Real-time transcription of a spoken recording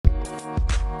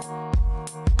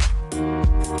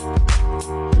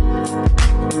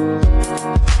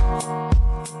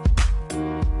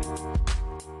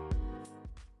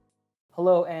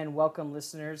welcome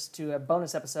listeners to a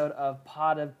bonus episode of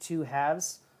Pod of Two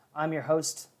Halves. I'm your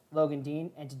host, Logan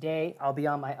Dean, and today I'll be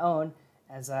on my own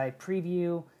as I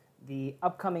preview the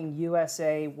upcoming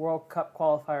USA World Cup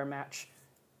qualifier match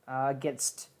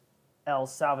against El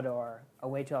Salvador,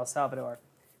 away to El Salvador.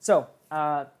 So,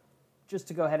 just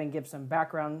to go ahead and give some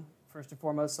background, first and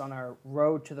foremost, on our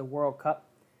road to the World Cup.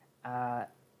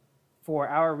 For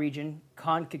our region,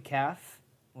 CONCACAF,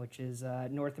 which is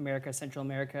North America, Central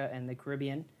America, and the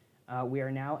Caribbean, we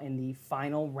are now in the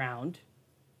final round.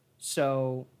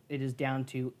 So it is down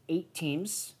to 8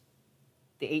 teams.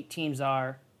 The 8 teams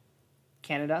are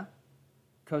Canada,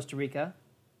 Costa Rica,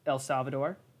 El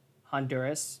Salvador,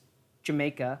 Honduras,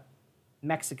 Jamaica,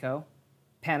 Mexico,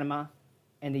 Panama,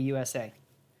 and the USA.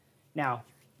 Now,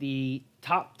 the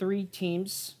top 3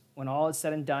 teams, when all is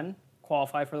said and done,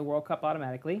 qualify for the World Cup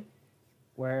automatically,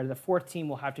 where the 4th team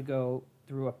will have to go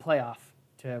through a playoff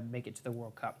to make it to the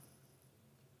World Cup.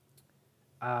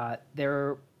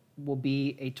 There will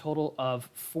be a total of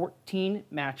 14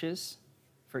 matches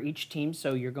for each team,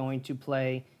 so you're going to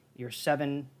play your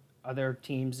 7 other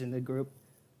teams in the group,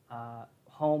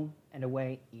 home and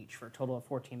away each, for a total of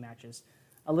 14 matches.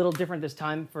 A little different this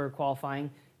time for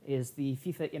qualifying is the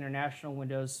FIFA international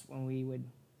windows, when we would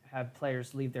have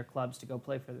players leave their clubs to go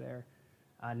play for their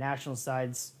national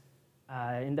sides.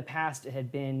 In the past, it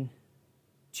had been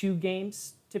 2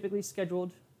 games typically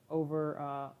scheduled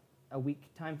over a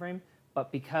week time frame,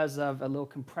 but because of a little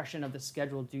compression of the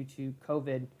schedule due to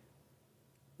COVID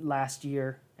last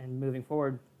year and moving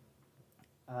forward,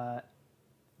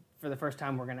 for the first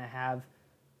time we're going to have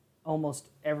almost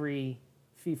every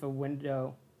FIFA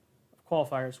window of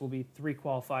qualifiers will be 3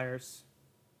 qualifiers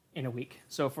in a week.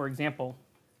 So for example,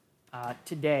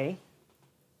 today,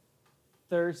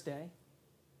 Thursday,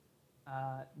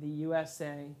 the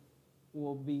USA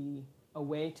will be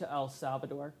away to El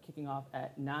Salvador, kicking off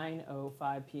at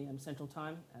 9:05 p.m. Central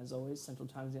Time. As always, Central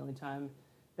Time is the only time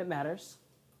that matters.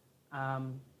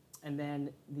 And then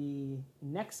the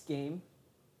next game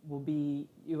will be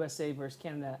USA versus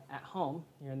Canada at home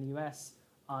here in the U.S.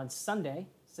 on Sunday,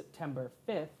 September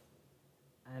 5th,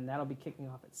 and that'll be kicking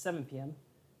off at 7 p.m.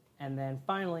 And then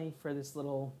finally, for this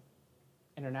little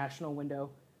international window,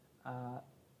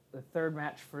 the 3rd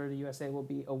match for the USA will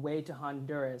be away to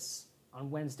Honduras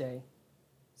on Wednesday,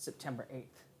 September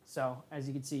 8th. So as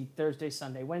you can see, Thursday,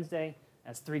 Sunday, Wednesday,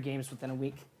 that's 3 games within a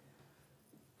week.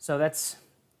 So that's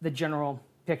the general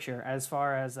picture. As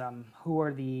far as who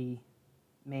are the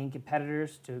main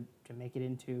competitors to make it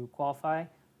into qualify,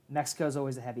 Mexico is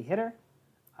always a heavy hitter.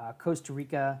 Costa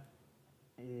Rica,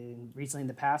 recently in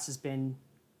the past, has been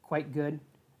quite good.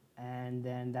 And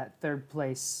then that 3rd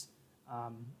place,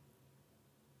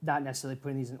 not necessarily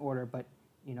putting these in order, but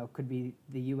could be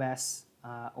the U.S.,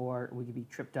 or we could be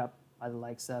tripped up by the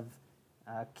likes of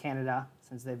Canada,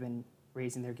 since they've been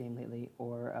raising their game lately,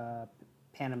 or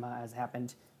Panama, as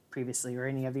happened previously, or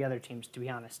any of the other teams, to be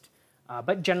honest.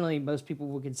 But generally, most people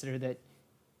will consider that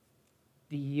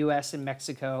the U.S. and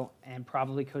Mexico and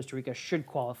probably Costa Rica should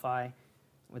qualify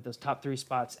with those top 3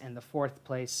 spots, and the 4th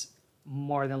place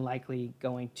more than likely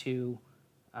going to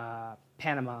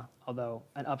Panama, although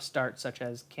an upstart such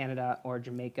as Canada or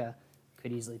Jamaica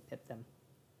could easily pip them.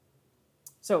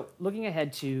 So looking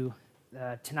ahead to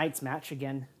tonight's match,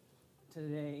 again,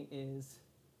 today is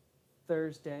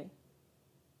Thursday,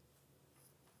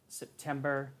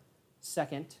 September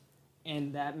 2nd,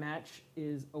 and that match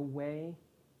is away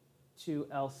to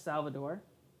El Salvador,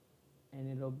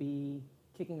 and it'll be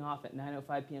kicking off at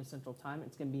 9:05 p.m. Central Time.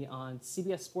 It's going to be on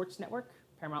CBS Sports Network,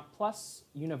 Paramount Plus,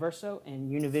 Universo,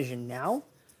 and Univision Now.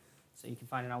 So you can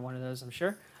find it on one of those, I'm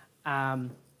sure.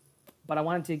 But I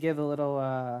wanted to give a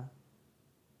little,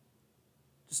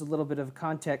 just a little bit of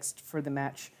context for the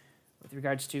match with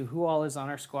regards to who all is on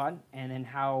our squad and then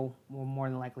how we'll more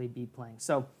than likely be playing.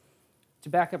 So to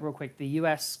back up real quick, the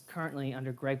U.S. currently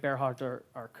under Greg Berhalter,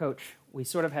 our coach, we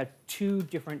sort of had 2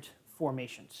 different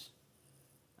formations.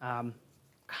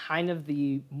 Kind of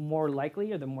the more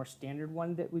likely or the more standard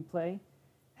one that we play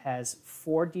has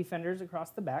 4 defenders across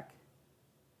the back,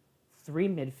 3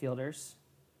 midfielders,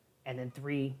 and then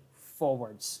 3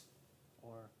 forwards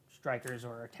or strikers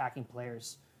or attacking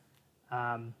players.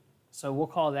 So we'll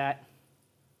call that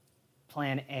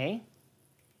Plan A.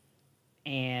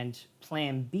 And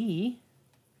Plan B,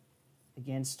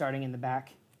 again, starting in the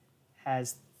back,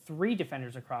 has 3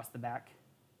 defenders across the back,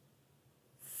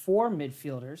 4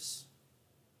 midfielders,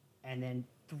 and then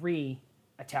 3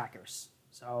 attackers.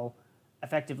 So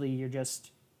effectively, you're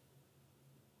just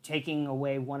taking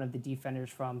away one of the defenders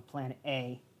from Plan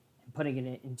A and putting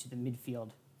it into the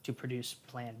midfield to produce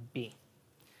Plan B.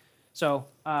 So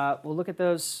we'll look at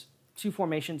those two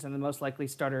formations and the most likely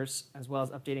starters, as well as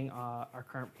updating our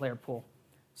current player pool.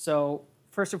 So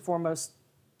first and foremost,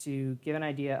 to give an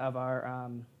idea of our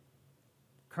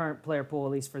current player pool,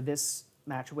 at least for this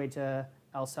match away to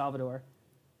El Salvador,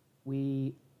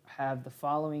 we have the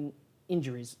following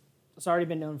injuries. It's already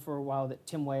been known for a while that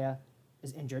Tim Weah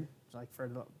is injured, like for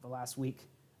the last week.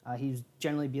 He'd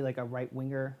generally be like a right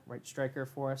winger, right striker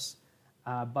for us.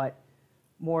 But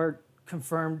more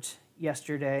confirmed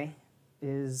yesterday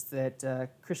is that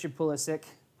Christian Pulisic,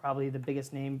 probably the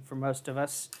biggest name for most of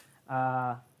us,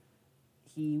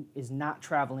 he is not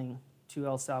traveling to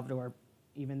El Salvador,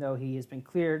 even though he has been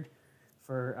cleared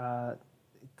for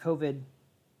COVID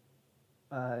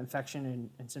infection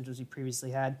and symptoms he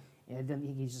previously had. And I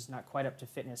think he's just not quite up to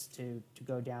fitness to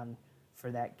go down for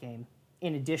that game.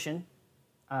 In addition,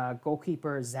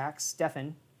 goalkeeper Zach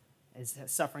Steffen is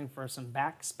suffering for some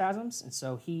back spasms, and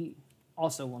so he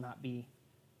also will not be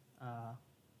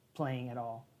playing at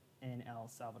all in El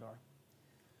Salvador.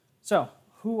 So,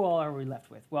 who all are we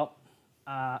left with? Well,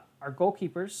 our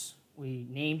goalkeepers, we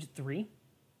named 3.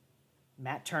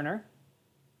 Matt Turner,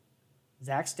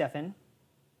 Zach Steffen,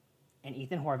 and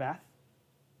Ethan Horvath.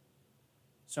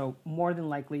 So more than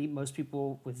likely, most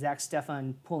people with Zach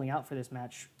Steffen pulling out for this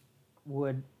match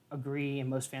would agree, and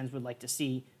most fans would like to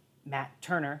see Matt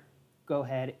Turner go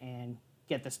ahead and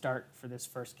get the start for this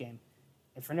first game.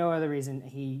 If for no other reason,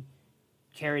 he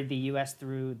carried the U.S.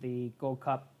 through the Gold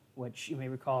Cup, which you may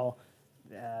recall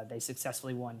they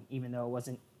successfully won, even though it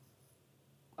wasn't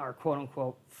our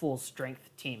quote-unquote full-strength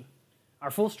team.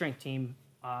 Our full-strength team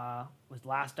was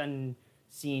last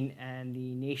seen in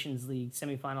the Nations League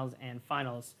semifinals and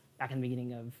finals back in the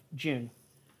beginning of June,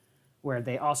 where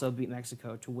they also beat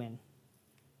Mexico to win.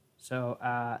 So,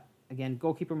 again,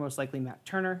 goalkeeper most likely Matt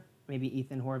Turner. Maybe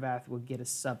Ethan Horvath will get a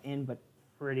sub in, but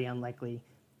pretty unlikely,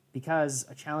 because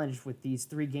a challenge with these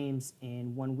 3 games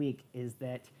in 1 week is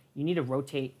that you need to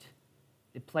rotate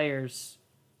the players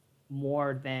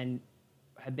more than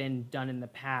had been done in the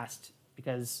past,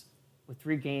 because with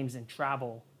 3 games and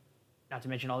travel, not to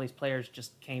mention all these players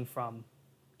just came from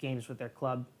games with their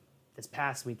club this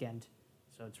past weekend.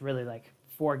 So it's really like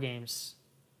 4 games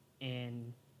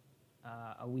in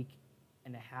a week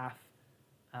and a half.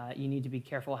 You need to be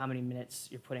careful how many minutes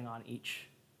you're putting on each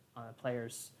the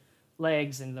player's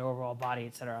legs and their overall body,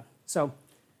 etc. So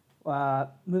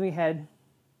moving ahead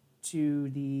to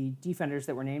the defenders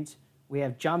that were named, we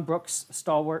have John Brooks, a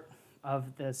stalwart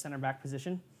of the center back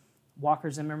position.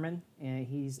 Walker Zimmerman, and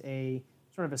he's a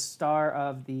sort of a star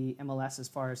of the MLS as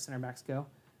far as center backs go.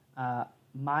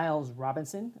 Miles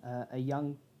Robinson, a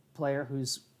young player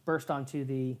who's burst onto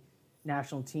the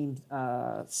national team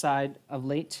side of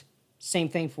late. Same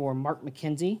thing for Mark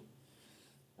McKenzie.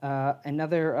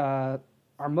 Our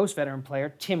most veteran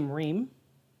player, Tim Ream,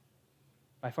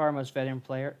 by far our most veteran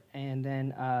player. And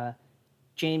then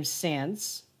James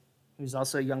Sands, who's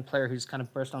also a young player who's kind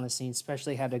of burst on the scene,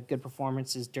 especially had good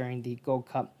performances during the Gold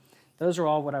Cup. Those are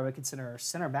all what I would consider our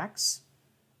center backs.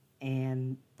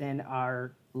 And then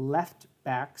our left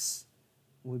backs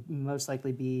would most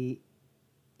likely be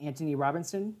Anthony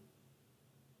Robinson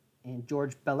and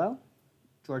George Bello.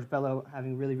 George Bello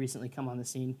having really recently come on the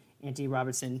scene. Anthony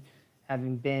Robinson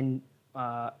having been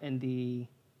in the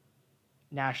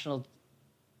national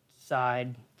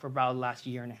side for about the last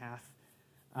year and a half.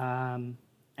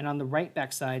 And on the right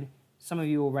back side, some of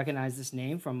you will recognize this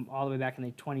name from all the way back in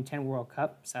the 2010 World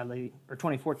Cup, sadly, or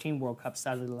 2014 World Cup,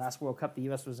 sadly the last World Cup the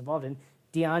U.S. was involved in,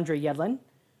 DeAndre Yedlin,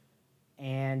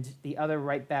 and the other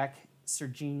right back,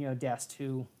 Serginho Dest,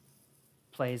 who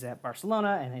plays at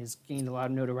Barcelona and has gained a lot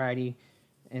of notoriety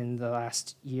in the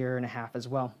last year and a half as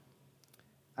well.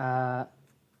 For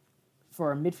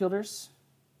our midfielders,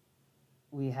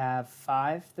 we have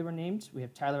 5 that were named. We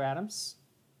have Tyler Adams,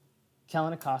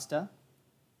 Kellen Acosta,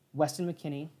 Weston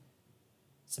McKennie,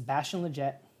 Sebastian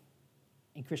Lletget,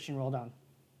 and Christian Roldan.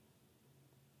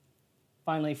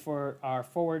 Finally, for our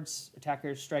forwards,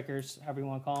 attackers, strikers, however you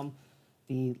want to call them,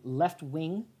 the left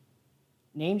wing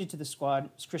named into the squad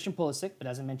is Christian Pulisic, but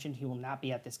as I mentioned, he will not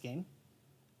be at this game,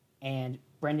 and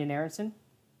Brendan Aronson.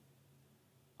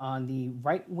 On the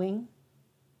right wing,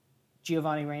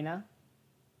 Giovanni Reina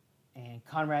and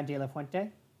Conrad De La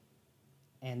Fuente.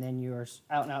 And then your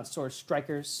out-and-out sort of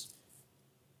strikers,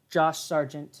 Josh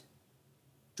Sargent,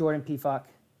 Jordan Pifak,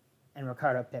 and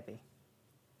Ricardo Pepi.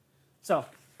 So,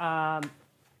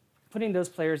 putting those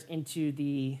players into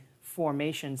the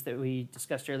formations that we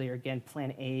discussed earlier, again,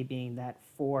 plan A being that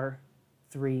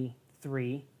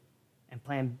 4-3-3, and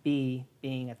plan B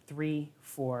being a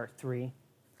 3-4-3,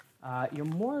 you're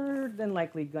more than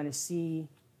likely going to see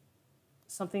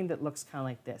something that looks kind of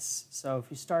like this. So if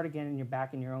you start again and you're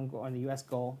back in your own goal, on the U.S.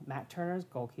 goal, Matt Turner's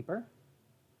goalkeeper.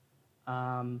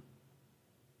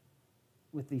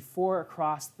 With the 4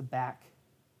 across the back,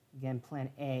 again, plan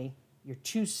A, your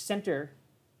 2 center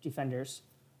defenders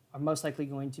are most likely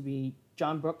going to be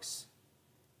John Brooks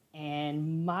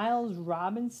and Miles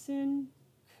Robinson.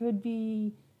 Could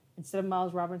be, instead of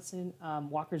Miles Robinson,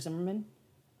 Walker Zimmerman.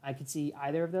 I could see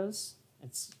either of those.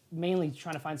 It's mainly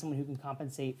trying to find someone who can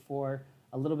compensate for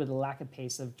a little bit of the lack of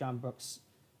pace of John Brooks,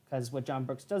 because what John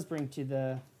Brooks does bring to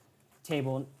the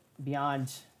table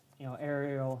beyond,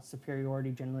 aerial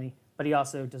superiority generally, but he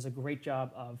also does a great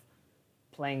job of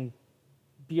playing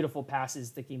beautiful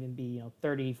passes that can even be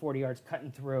 30, 40 yards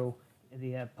cutting through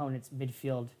the opponent's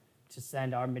midfield to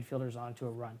send our midfielders onto a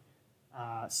run.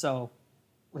 So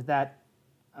with that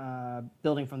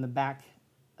building from the back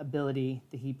ability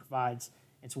that he provides,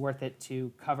 it's worth it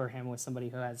to cover him with somebody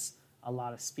who has a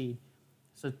lot of speed.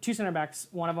 So 2 center backs,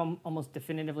 one of them almost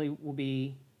definitively will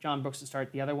be John Brooks to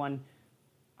start. The other one,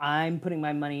 I'm putting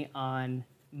my money on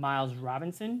Miles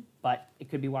Robinson, but it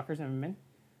could be Walker Zimmerman.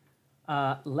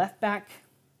 Left back,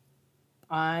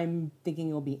 I'm thinking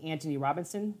it will be Anthony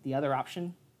Robinson. The other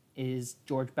option is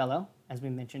George Bello, as we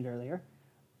mentioned earlier.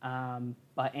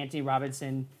 But Anthony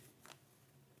Robinson,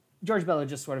 George Bello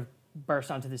just sort of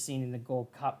burst onto the scene in the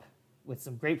Gold Cup with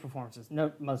some great performances,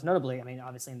 most notably,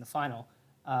 obviously in the final.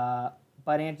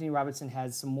 But Anthony Robinson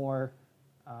has some more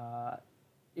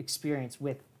experience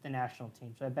with the national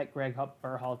team. So I bet Greg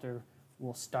Berhalter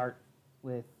will start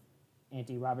with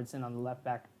Anthony Robinson on the left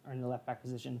back, or in the left back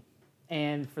position.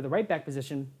 And for the right back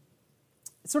position,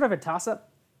 it's sort of a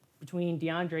toss-up between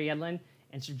DeAndre Yedlin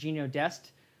and Serginho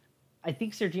Dest. I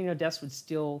think Serginho Dest would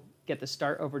still get the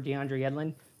start over DeAndre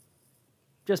Yedlin,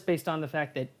 just based on the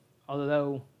fact that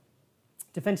although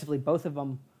defensively both of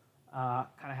them kind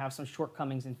of have some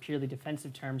shortcomings in purely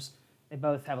defensive terms, they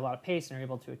both have a lot of pace and are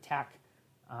able to attack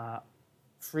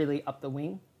freely up the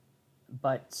wing.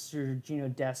 But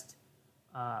Serginho Dest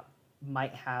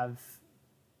might have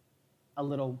a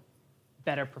little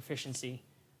better proficiency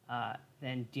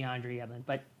than DeAndre Yedlin.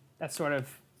 But that's sort of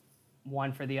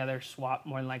one for the other swap,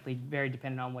 more than likely, very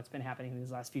dependent on what's been happening in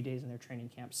these last few days in their training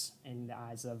camps in the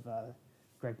eyes of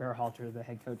Greg Berhalter, the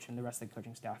head coach, and the rest of the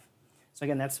coaching staff. So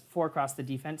again, that's 4 across the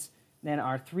defense. Then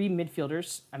our 3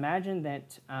 midfielders, imagine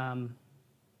that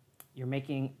you're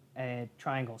making a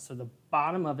triangle. So the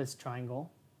bottom of this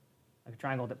triangle, like a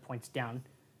triangle that points down,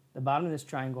 the bottom of this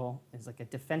triangle is like a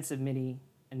defensive midi,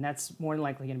 and that's more than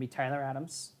likely going to be Tyler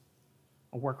Adams,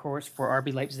 a workhorse for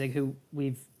RB Leipzig, who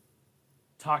we've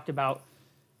talked about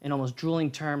in almost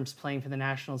drooling terms playing for the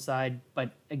national side,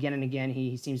 but again and again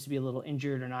he seems to be a little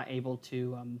injured or not able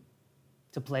to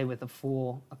play with a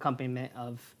full accompaniment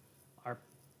of our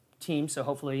team. So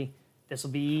hopefully this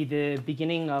will be the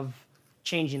beginning of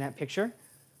changing that picture.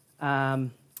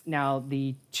 Now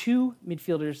the 2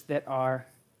 midfielders that are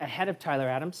ahead of Tyler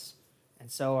Adams, and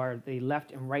so are the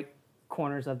left and right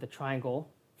corners of the triangle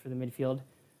for the midfield.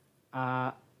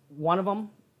 One of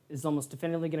them is almost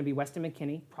definitively going to be Weston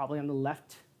McKennie, probably on the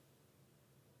left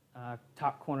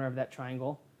top corner of that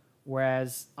triangle,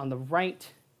 whereas on the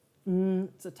right,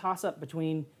 it's a toss-up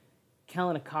between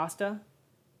Kellen Acosta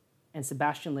and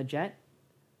Sebastian Lletget.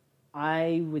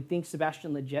 I would think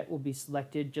Sebastian Lletget will be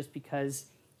selected just because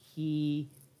he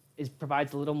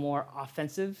provides a little more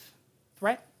offensive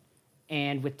threat,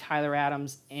 and with Tyler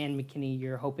Adams and McKennie,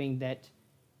 you're hoping that,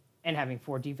 and having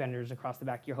 4 defenders across the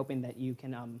back, you're hoping that you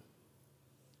can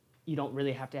you don't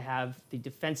really have to have the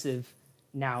defensive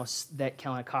nous that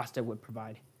Kellen Acosta would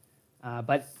provide.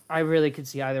 But I really could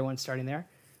see either one starting there.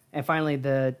 And finally,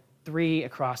 the 3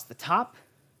 across the top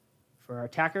for our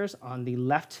attackers on the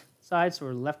left side, so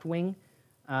we're left wing,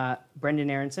 Brendan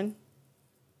Aronson.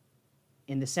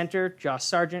 In the center, Josh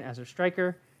Sargent as our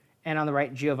striker. And on the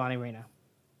right, Giovanni Reyna.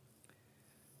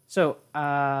 So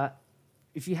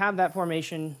if you have that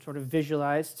formation sort of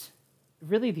visualized,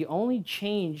 really the only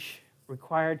change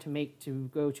required to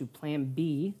go to plan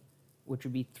B, which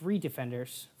would be 3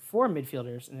 defenders, 4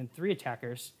 midfielders, and then 3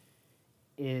 attackers,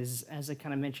 is, as I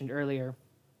kind of mentioned earlier,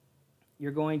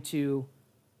 you're going to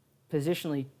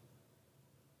positionally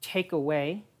take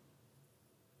away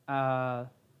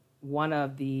one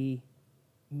of the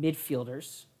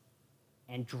midfielders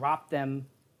and drop them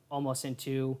almost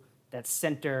into that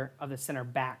center of the center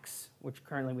backs, which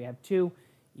currently we have 2.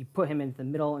 You put him into the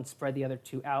middle and spread the other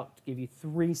 2 out to give you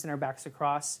 3 center backs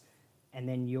across, and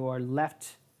then your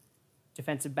left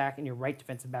defensive back and your right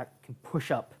defensive back can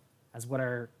push up as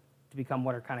to become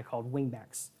what are kind of called wing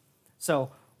backs.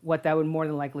 So what that would more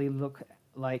than likely look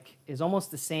like is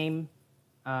almost the same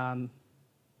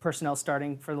personnel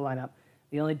starting for the lineup,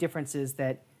 The only difference is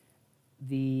that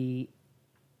the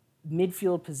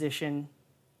midfield position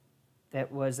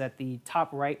that was at the top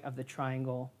right of the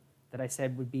triangle that I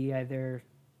said would be either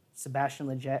Sebastian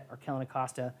Lletget or Kellen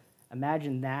Acosta,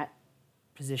 imagine that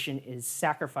position is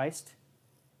sacrificed,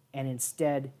 and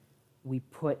instead we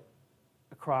put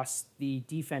across the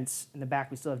defense in the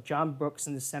back, we still have John Brooks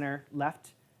in the center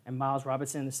left and Miles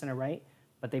Robinson in the center right,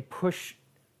 but they push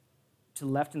to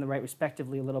the left and the right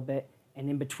respectively a little bit, and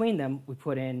in between them we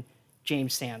put in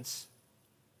James Sands.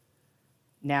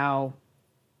 Now,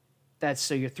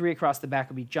 so your three across the back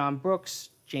would be John Brooks,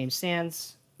 James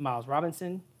Sands, Miles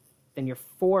Robinson. Then your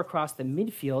four across the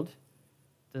midfield,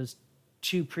 those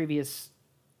two previous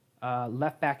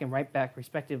left back and right back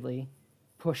respectively,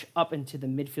 push up into the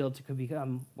midfield to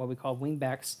become what we call wing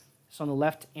backs. So on the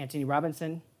left, Anthony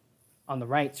Robinson. On the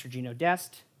right, Sergino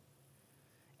Dest.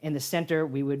 In the center,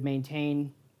 we would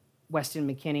maintain Weston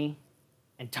McKennie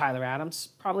and Tyler Adams.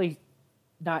 Probably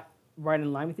not right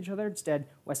in line with each other. Instead,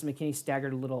 Weston McKennie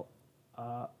staggered a little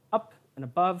up and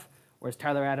above, whereas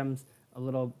Tyler Adams a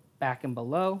little back and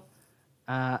below.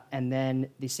 And then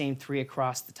the same three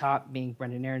across the top, being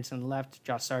Brendan Aronson on the left,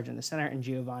 Josh Sargent in the center, and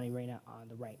Giovanni Reyna on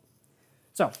the right.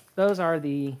 So those are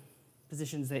the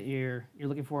positions that you're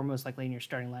looking for most likely in your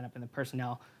starting lineup and the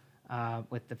personnel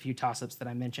with the few toss-ups that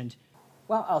I mentioned.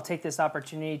 Well, I'll take this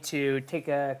opportunity to take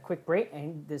a quick break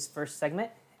in this first segment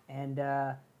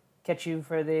and catch you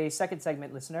for the second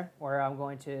segment, listener, where I'm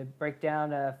going to break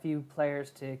down a few players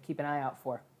to keep an eye out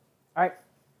for. All right,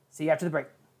 see you after the break.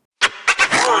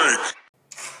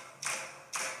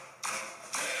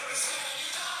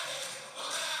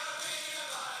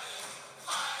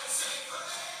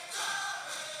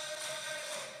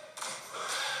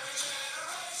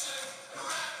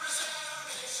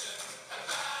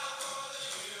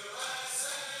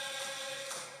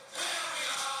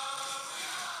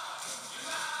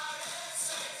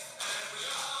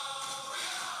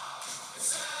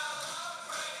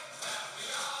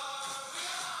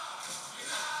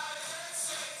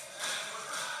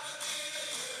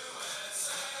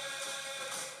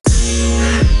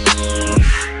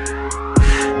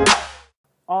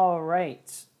 All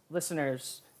right,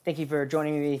 listeners, thank you for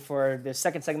joining me for the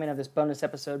second segment of this bonus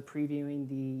episode previewing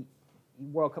the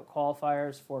World Cup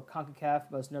qualifiers for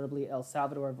CONCACAF, most notably El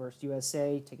Salvador versus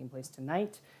USA, taking place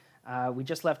tonight. We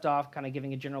just left off kind of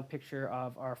giving a general picture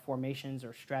of our formations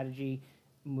or strategy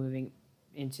moving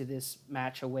into this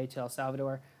match away to El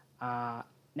Salvador. Now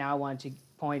I want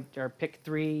to pick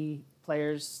three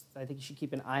players that I think you should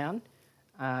keep an eye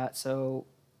on. So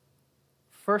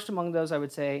first among those, I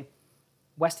would say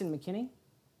Weston McKennie.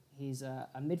 He's a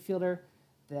midfielder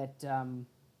that,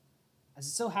 as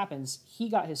it so happens, he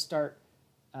got his start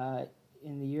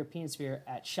in the European sphere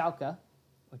at Schalke,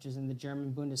 which is in the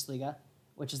German Bundesliga,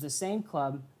 which is the same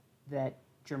club that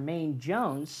Jermaine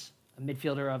Jones, a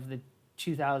midfielder of the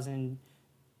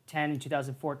 2010 and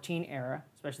 2014 era,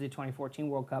 especially the 2014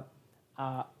 World Cup,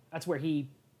 that's where he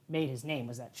made his name,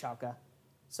 was at Schalke.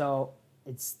 So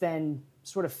it's then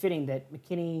sort of fitting that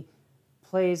McKennie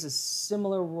plays a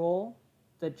similar role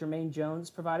that Jermaine Jones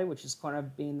provided, which is kind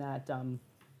of being that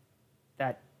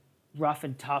that rough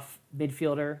and tough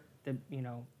midfielder that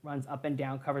runs up and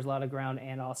down, covers a lot of ground,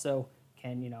 and also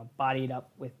can body it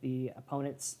up with the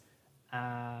opponents.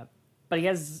 But he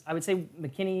has, I would say,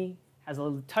 McKennie has a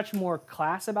little touch more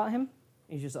class about him.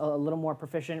 He's just a little more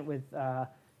proficient with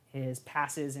his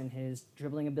passes and his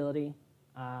dribbling ability.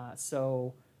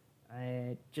 So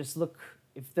just look.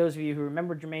 If those of you who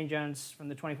remember Jermaine Jones from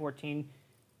the 2014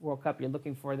 World Cup, you're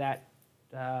looking for that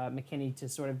McKennie to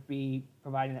sort of be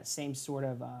providing that same sort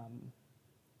of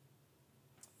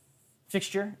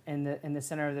fixture in the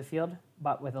center of the field,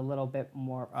 but with a little bit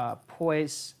more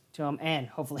poise to him, and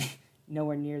hopefully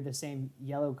nowhere near the same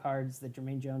yellow cards that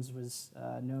Jermaine Jones was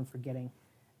known for getting.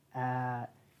 Weston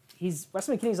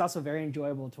McKennie is also very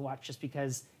enjoyable to watch, just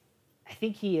because I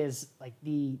think he is like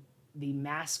the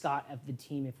mascot of the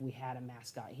team if we had a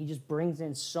mascot. He just brings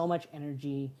in so much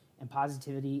energy and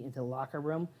positivity into the locker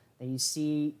room that you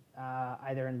see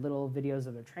either in little videos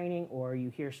of their training, or you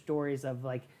hear stories of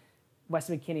like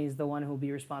Weston McKennie is the one who will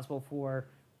be responsible for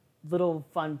little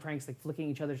fun pranks like flicking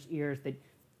each other's ears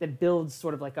that builds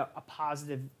sort of like a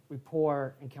positive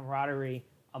rapport and camaraderie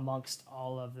amongst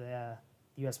all of the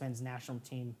U.S. men's national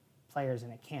team players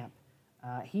in a camp.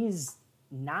 He's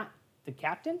not the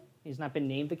captain. He's not been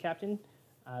named the captain,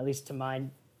 at least to mine.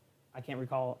 I can't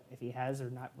recall if he has or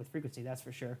not with frequency, that's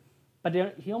for sure. But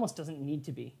he almost doesn't need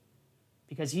to be,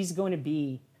 because he's going to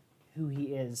be who he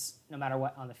is no matter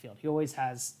what on the field. He always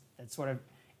has that sort of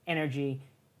energy,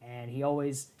 and he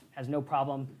always has no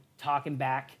problem talking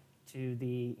back to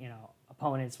the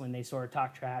opponents when they sort of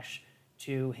talk trash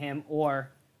to him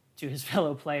or to his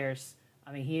fellow players.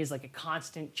 I mean, he is like a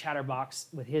constant chatterbox,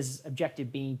 with his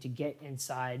objective being to get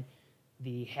inside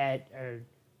the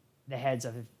heads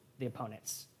of the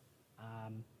opponents.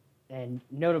 And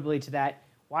notably to that,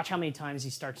 watch how many times he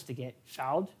starts to get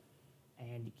fouled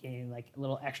and getting like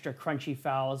little extra crunchy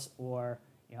fouls, or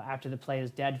after the play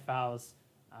is dead fouls,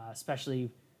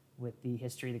 especially with the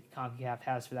history that CONCACAF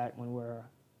has for that when we're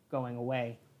going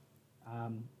away.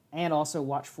 And also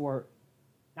watch for,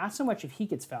 not so much if he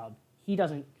gets fouled. He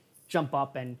doesn't jump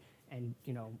up and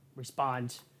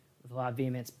respond with a lot of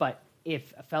vehemence, but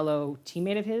if a fellow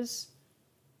teammate of his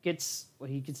gets what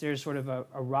he considers sort of a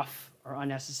rough or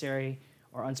unnecessary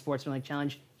or unsportsmanlike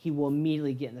challenge, he will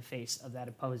immediately get in the face of that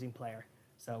opposing player.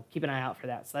 So keep an eye out for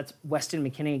that. So that's Weston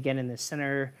McKennie again in the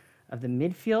center of the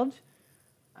midfield.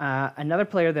 Another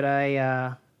player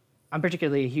that I'm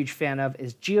particularly a huge fan of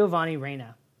is Giovanni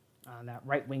Reyna on that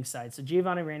right wing side. So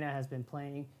Giovanni Reyna has been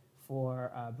playing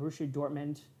for Borussia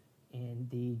Dortmund in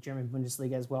the German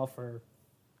Bundesliga as well for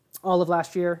all of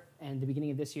last year and the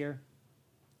beginning of this year.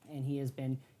 And he has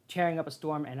been tearing up a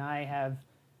storm, and I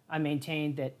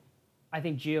maintained that I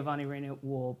think Giovanni Reyna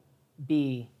will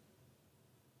be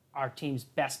our team's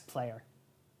best player.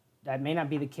 That may not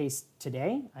be the case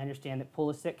today. I understand that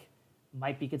Pulisic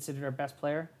might be considered our best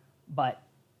player, but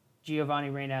Giovanni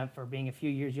Reyna, for being a few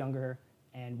years younger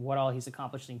and what all he's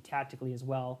accomplishing tactically as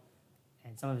well,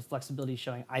 and some of his flexibility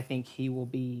showing, I think he will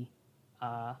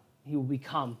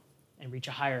become and reach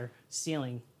a higher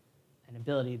ceiling and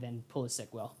ability than Pulisic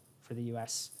will for the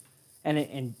U.S.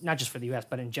 And not just for the U.S.,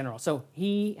 but in general. So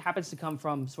he happens to come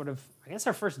from sort of, I guess,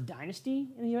 our first dynasty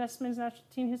in the U.S. men's national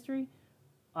team history.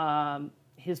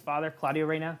 His father, Claudio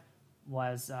Reyna,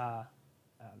 was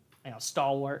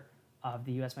stalwart of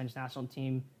the U.S. men's national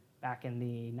team back in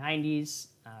the 90s,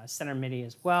 center midi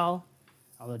as well,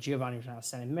 although Giovanni was now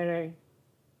center midi.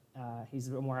 He's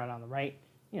a bit more out on the right.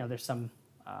 There's some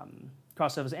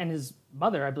crossovers. And his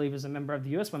mother, I believe, is a member of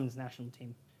the U.S. women's national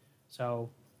team.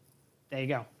 So there you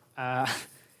go.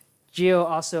 Gio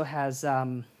also has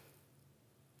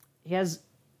he has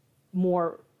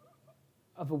more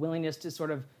of a willingness to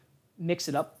sort of mix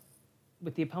it up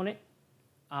with the opponent.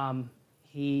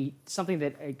 Something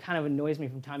that kind of annoys me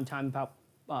from time to time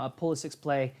about Pulisic's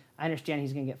play. I understand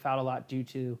he's going to get fouled a lot due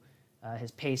to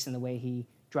his pace and the way he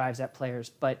drives at players,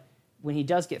 but when he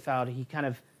does get fouled, he kind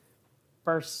of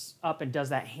bursts up and does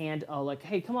that hand, like,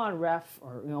 hey, come on, ref,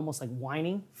 or almost like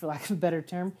whining, for lack of a better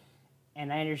term.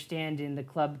 And I understand in the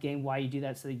club game why you do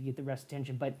that, so that you get the ref's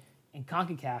attention. But in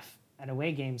CONCACAF, at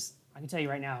away games, I can tell you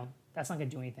right now, that's not going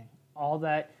to do anything.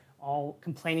 All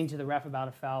complaining to the ref about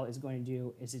a foul is going to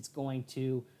do is it's going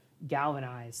to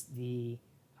galvanize the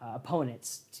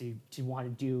opponents to want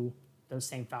to do those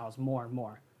same fouls more and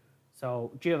more.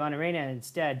 So Giovanni Reyna,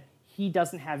 instead, he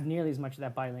doesn't have nearly as much of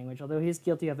that body language, although he's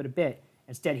guilty of it a bit.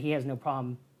 Instead, he has no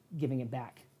problem giving it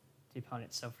back to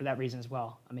opponents. So for that reason as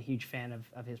well, I'm a huge fan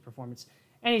of his performance.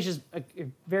 And he's just a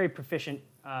very proficient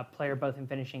player, both in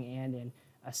finishing and in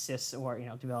assists or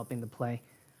developing the play.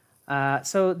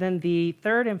 So then the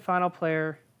third and final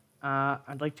player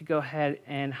I'd like to go ahead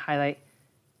and highlight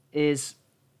is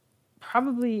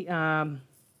probably Kellen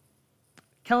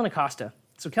Acosta.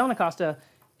 So Kellen Acosta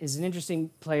is an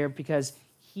interesting player because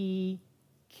he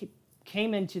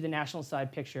came into the national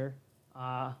side picture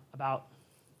about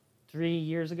 3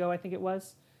 years ago, I think it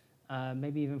was,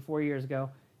 maybe even 4 years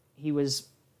ago. He was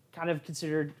kind of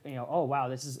considered, oh wow,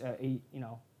 this is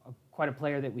quite a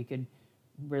player that we could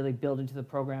really build into the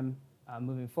program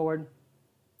moving forward.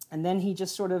 And then he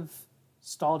just sort of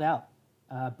stalled out,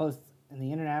 both in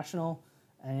the international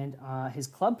and his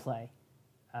club play,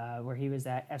 where he was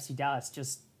at FC Dallas,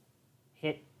 just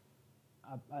hit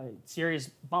a serious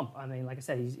bump. I mean, like I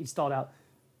said, he stalled out.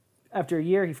 After a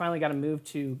year, he finally got a move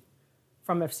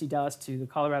from FC Dallas to the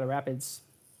Colorado Rapids,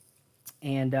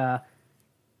 and that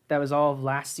was all of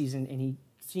last season, and he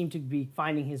seemed to be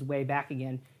finding his way back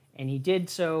again, and he did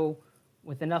so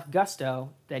with enough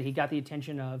gusto that he got the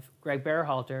attention of Greg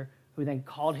Berhalter, who then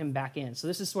called him back in. So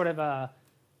this is sort of a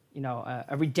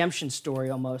redemption story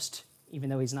almost, even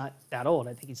though he's not that old.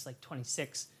 I think he's like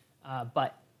 26,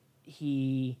 but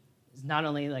he is not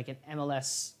only like an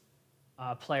MLS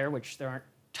player, which there aren't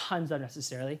tons of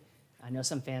necessarily. I know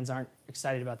some fans aren't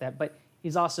excited about that, but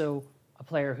he's also a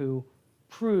player who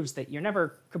proves that you're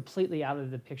never completely out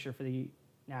of the picture for the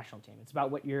national team. It's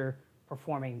about what you're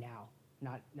performing now,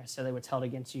 not necessarily what's held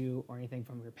against you or anything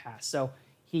from your past. So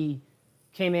he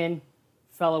came in,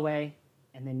 fell away,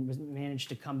 and then managed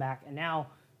to come back. And now,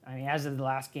 I mean, as of the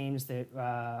last games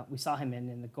that we saw him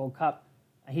in the Gold Cup,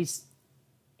 he's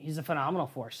a phenomenal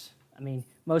force I mean,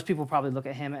 most people probably look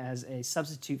at him as a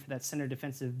substitute for that center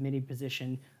defensive midi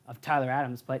position of Tyler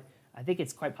Adams, but I think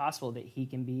it's quite possible that he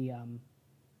can be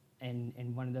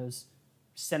in one of those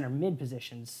center mid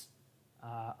positions,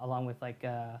 along with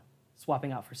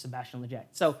swapping out for Sebastian Lletget.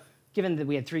 So given that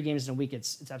we had 3 games in a week,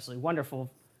 it's absolutely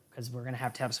wonderful because we're going to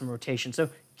have some rotation. So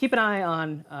keep an eye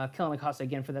on Kellyn Acosta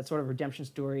again for that sort of redemption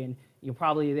story, and you'll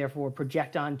probably therefore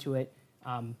project onto it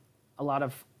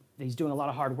he's doing a lot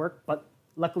of hard work, but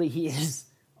luckily he is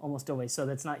almost always. So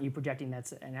that's not you projecting,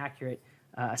 that's an accurate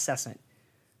assessment.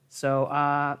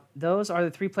 So those are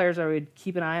the 3 players I would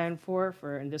keep an eye on for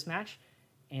in this match.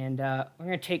 And we're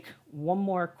going to take one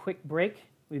more quick break.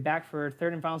 We'll be back for our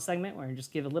 3rd and final segment. We're going to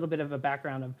just give a little bit of a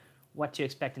background of what to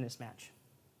expect in this match.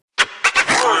 With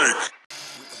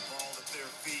the ball at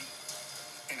their feet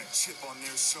and a chip on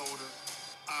their shoulder,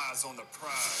 eyes on the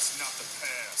prize, not the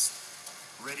past.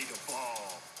 Ready to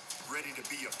ball, ready to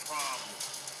be a problem.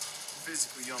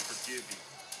 Physically unforgiving,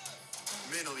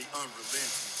 mentally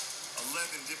unrelenting.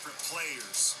 11 different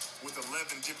players with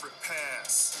 11 different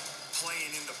paths,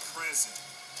 playing in the present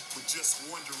with just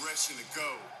one direction to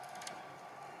go.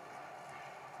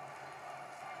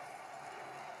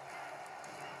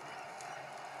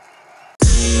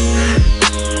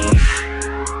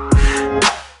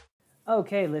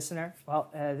 Okay, listener. Well,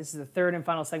 this is the 3rd and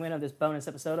final segment of this bonus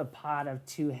episode of Pod of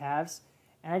Two Halves.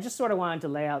 And I just sort of wanted to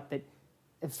lay out that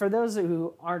for those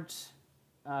who aren't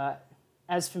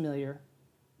as familiar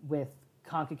with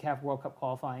CONCACAF World Cup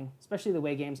qualifying, especially the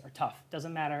way games are tough.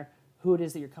 Doesn't matter who it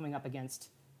is that you're coming up against.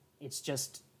 It's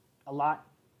just a lot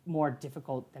more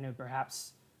difficult than it would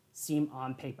perhaps seem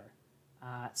on paper.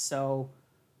 So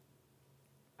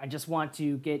I just want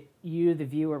to get you, the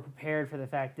viewer, prepared for the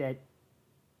fact that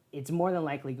it's more than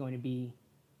likely going to be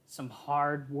some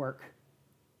hard work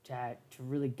to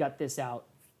really gut this out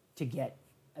to get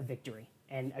a victory.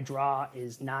 And a draw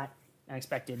is not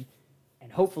unexpected. And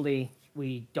hopefully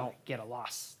we don't get a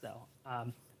loss, though.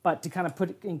 But to kind of put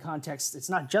it in context, it's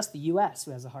not just the U.S.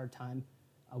 who has a hard time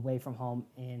away from home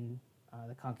in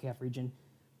the CONCACAF region.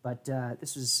 But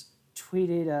this was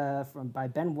tweeted by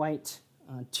Ben White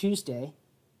on Tuesday.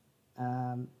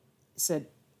 It said,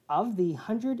 of the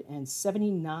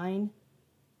 179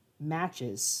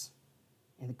 matches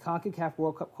in the CONCACAF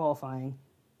World Cup qualifying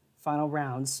final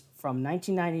rounds from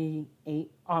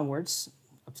 1998 onwards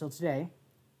up till today,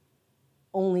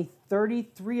 only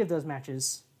 33 of those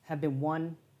matches have been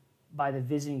won by the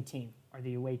visiting team or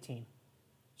the away team.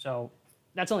 So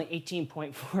that's only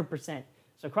 18.4%.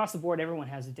 So across the board, everyone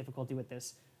has a difficulty with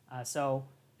this. So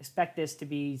expect this to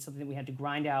be something that we had to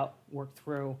grind out, work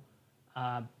through,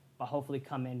 but hopefully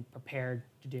come in prepared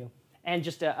to do. And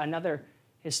just another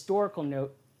historical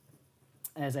note,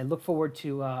 as I look forward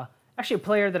to actually a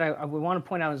player that I would want to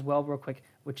point out as well real quick,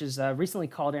 which is recently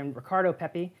called in Ricardo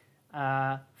Pepi.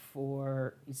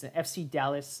 He's an FC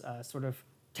Dallas sort of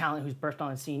talent who's burst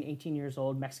on the scene, 18 years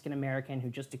old, Mexican-American, who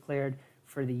just declared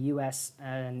for the U.S.,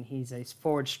 and he's a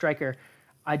forward striker.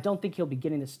 I don't think he'll be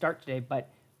getting the start today, but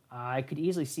I could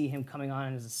easily see him coming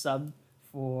on as a sub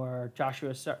for Josh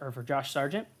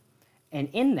Sargent. And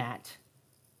in that,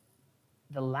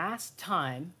 the last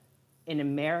time an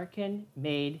American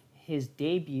made his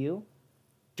debut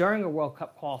during a World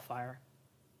Cup qualifier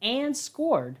and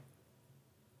scored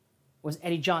was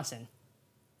Eddie Johnson.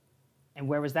 And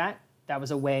where was that? That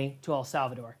was away to El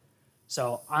Salvador.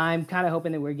 So I'm kind of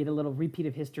hoping that we get a little repeat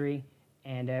of history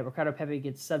and Ricardo Pepi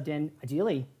gets subbed in,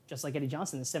 ideally, just like Eddie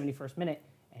Johnson, in the 71st minute,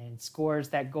 and scores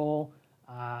that goal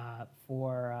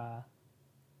to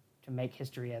make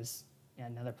history as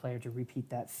another player to repeat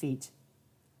that feat.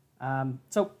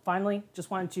 So finally,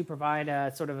 just wanted to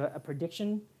provide sort of a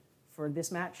prediction for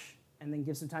this match and then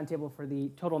give some timetable for the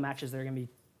total matches that are going to be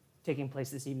taking place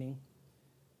this evening.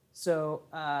 So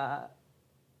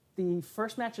the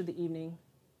first match of the evening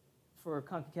for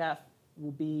CONCACAF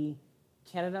will be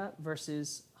Canada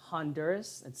versus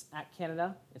Honduras. It's at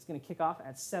Canada. It's going to kick off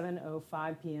at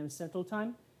 7:05 p.m. Central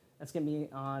Time. That's going to be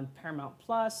on Paramount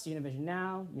Plus, Univision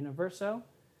Now, Universo.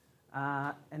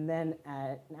 And then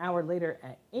an hour later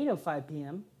at 8:05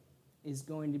 p.m. is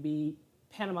going to be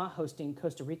Panama hosting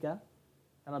Costa Rica.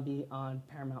 That'll be on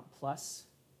Paramount Plus.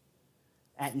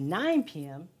 At 9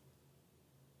 p.m.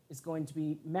 is going to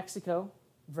be Mexico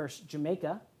versus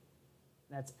Jamaica.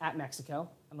 That's at Mexico.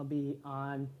 That'll be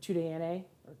on TUDN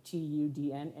or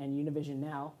TUDN and Univision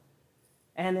Now.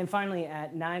 And then finally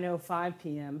at 9:05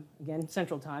 p.m., again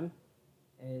Central Time,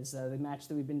 is the match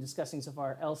that we've been discussing so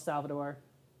far, El Salvador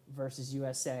versus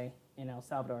USA in El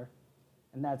Salvador.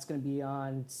 And that's going to be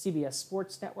on CBS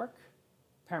Sports Network,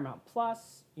 Paramount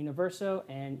Plus, Universo,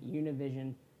 and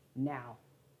Univision Now.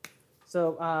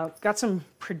 So, got some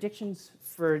predictions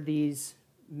for these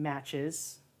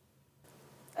matches,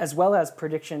 as well as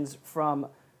predictions from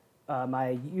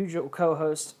my usual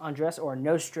co-host, Andres or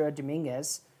Nostra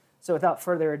Dominguez. So without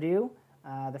further ado,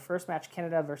 the first match,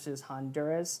 Canada versus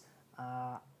Honduras.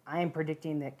 I am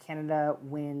predicting that Canada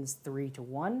wins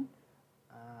 3-1.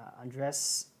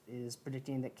 Andres is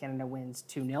predicting that Canada wins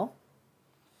 2-0.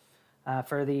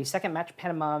 For the second match,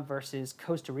 Panama versus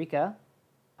Costa Rica,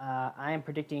 I am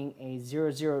predicting a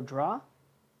 0-0 draw,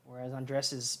 whereas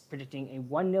Andres is predicting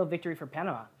a 1-0 victory for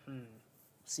Panama.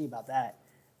 See about that.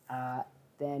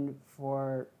 Then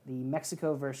for the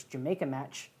Mexico versus Jamaica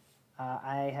match,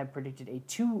 I have predicted a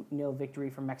 2-0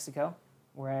 victory for Mexico,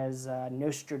 whereas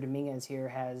Nostra Dominguez here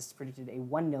has predicted a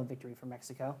 1-0 victory for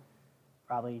Mexico.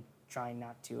 Probably trying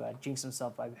not to jinx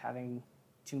himself by having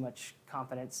too much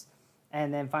confidence.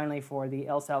 And then finally for the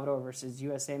El Salvador versus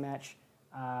USA match,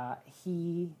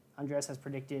 Andres has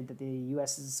predicted that the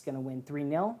U.S. is going to win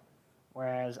 3-0,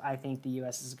 whereas I think the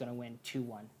U.S. is going to win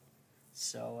 2-1.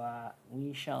 So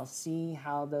we shall see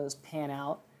how those pan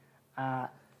out.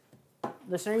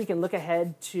 Listener, you can look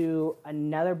ahead to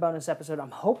another bonus episode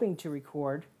I'm hoping to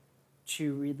record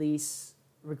shortly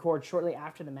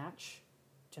after the match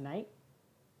tonight,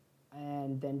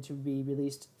 and then to be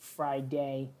released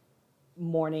Friday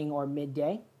morning or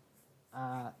midday.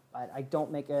 But I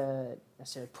don't make a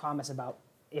necessary promise about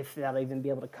if that'll even be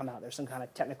able to come out. There's some kind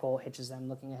of technical hitches that I'm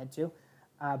looking ahead to.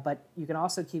 But you can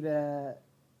also keep an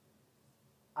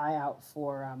eye out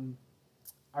for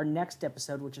our next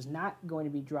episode, which is not going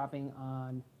to be dropping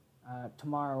on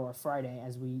tomorrow or Friday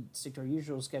as we stick to our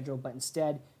usual schedule, but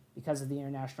instead, because of the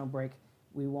international break,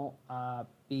 we won't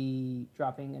be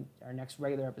dropping our next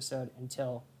regular episode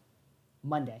until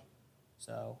Monday.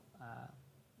 So,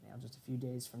 just a few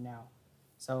days from now.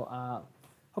 So,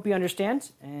 hope you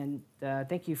understand, and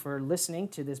thank you for listening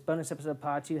to this bonus episode of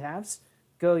Pod 2 Halves.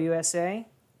 Go USA,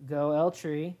 go El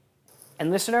Tree,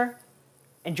 and listener,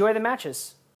 enjoy the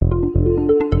matches.